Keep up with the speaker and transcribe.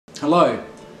Hello,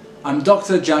 I'm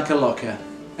Dr. Jack Alloca,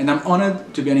 and I'm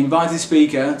honored to be an invited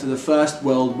speaker to the first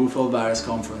World Buffalovirus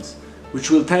Conference,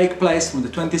 which will take place from the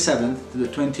 27th to the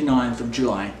 29th of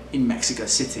July in Mexico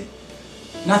City.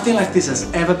 Nothing like this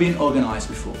has ever been organized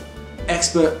before.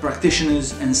 Expert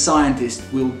practitioners and scientists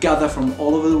will gather from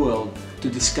all over the world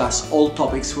to discuss all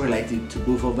topics related to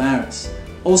buffalovirus,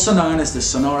 also known as the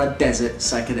Sonora Desert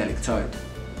Psychedelic Toad.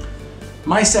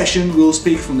 My session will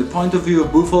speak from the point of view of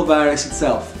buffalovirus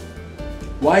itself.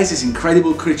 Why is this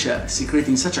incredible creature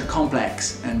secreting such a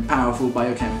complex and powerful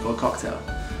biochemical cocktail?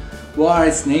 What are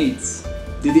its needs?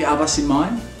 Did it have us in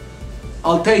mind?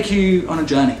 I'll take you on a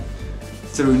journey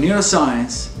through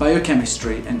neuroscience,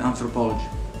 biochemistry and anthropology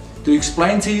to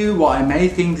explain to you why I may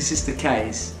think this is the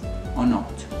case or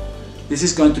not. This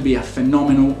is going to be a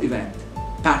phenomenal event,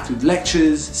 packed with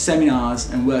lectures, seminars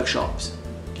and workshops.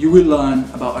 You will learn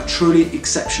about a truly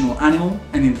exceptional animal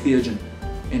and entheogen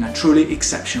in a truly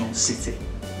exceptional city.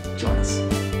 Join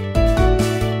us.